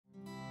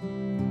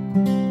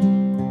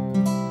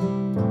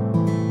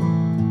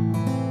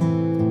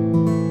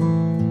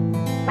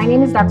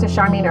name is Dr.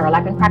 Charmaine Earle.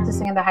 I've been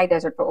practicing in the high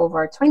desert for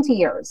over 20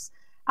 years.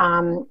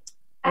 And,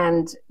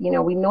 you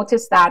know, we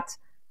noticed that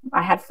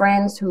I had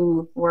friends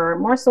who were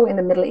more so in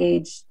the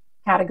middle-age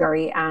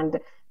category, and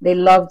they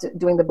loved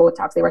doing the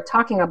Botox. They were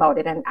talking about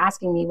it and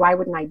asking me, why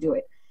wouldn't I do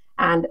it?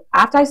 And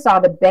after I saw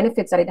the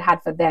benefits that it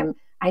had for them,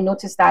 I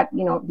noticed that,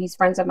 you know, these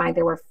friends of mine,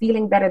 they were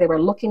feeling better, they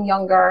were looking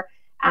younger,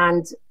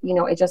 and, you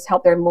know, it just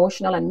helped their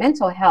emotional and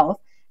mental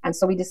health. And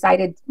so we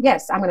decided,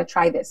 yes, I'm going to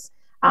try this.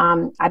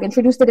 I've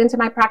introduced it into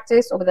my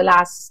practice over the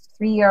last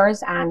 3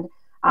 years, and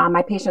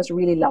my patients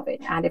really love it.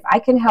 And if I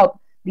can help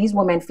these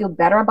women feel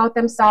better about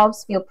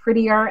themselves, feel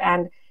prettier,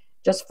 and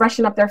just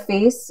freshen up their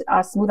face,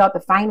 smooth out the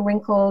fine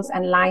wrinkles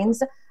and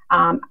lines,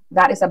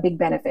 that is a big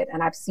benefit.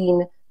 And I've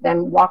seen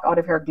them walk out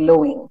of here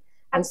glowing.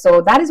 And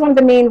so that is one of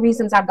the main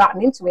reasons I've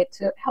gotten into it,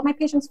 to help my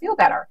patients feel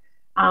better.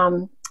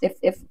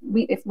 If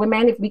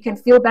we can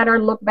feel better,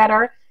 look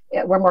better,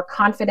 we're more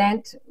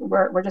confident,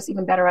 we're just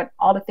even better at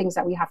all the things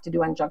that we have to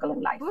do and juggle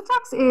in life.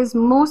 Botox is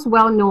most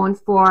well known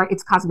for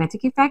its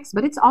cosmetic effects,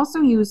 but it's also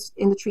used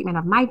in the treatment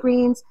of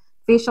migraines,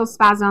 facial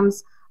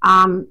spasms,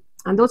 and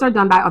those are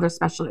done by other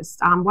specialists.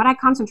 What I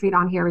concentrate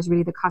on here is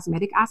really the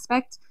cosmetic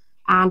aspect.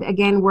 And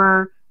again,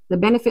 the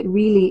benefit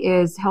really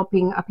is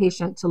helping a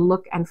patient to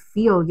look and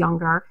feel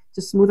younger,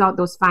 to smooth out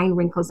those fine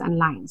wrinkles and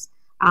lines.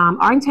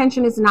 Our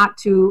intention is not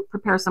to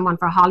prepare someone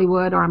for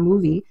Hollywood or a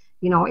movie.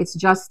 You know, it's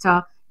just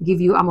to give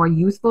you a more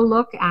youthful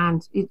look,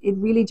 and it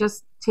really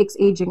just takes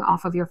aging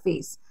off of your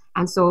face.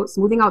 And so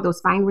smoothing out those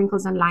fine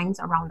wrinkles and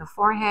lines around the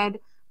forehead,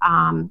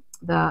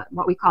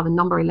 what we call the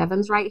number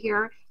 11s right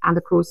here, and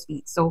the crow's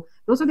feet. So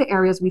those are the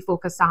areas we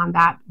focus on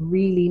that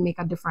really make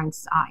a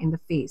difference in the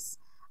face.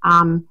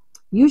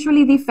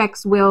 Usually the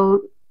effects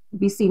will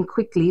be seen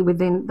quickly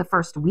within the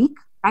first week.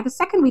 By the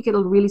second week,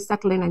 it'll really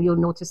settle in and you'll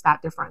notice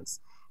that difference.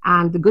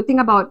 And the good thing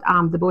about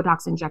the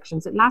Botox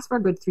injections, it lasts for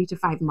a good 3 to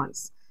 5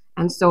 months.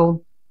 And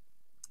so,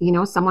 you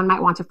know, someone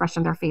might want to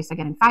freshen their face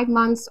again in 5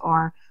 months,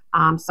 or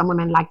some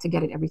women like to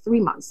get it every 3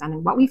 months.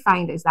 And what we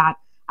find is that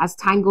as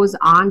time goes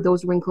on,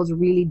 those wrinkles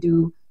really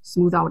do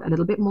smooth out a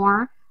little bit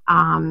more.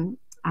 And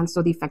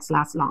so the effects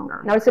last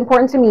longer. Now, it's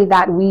important to me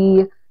that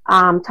we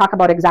talk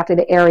about exactly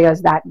the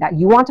areas that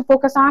you want to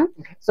focus on.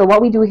 Okay. So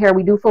what we do here,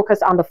 we do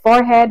focus on the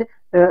forehead,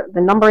 the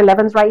number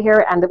 11s right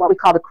here, and what we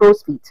call the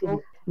crow's feet. Mm-hmm.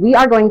 We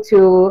are going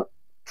to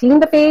clean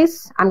the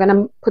face. I'm going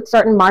to put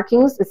certain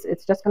markings.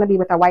 It's just going to be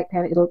with a white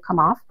pen. It'll come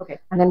off. Okay.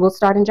 And then we'll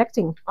start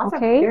injecting. Awesome.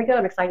 Okay. Very good.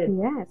 I'm excited.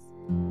 Yes.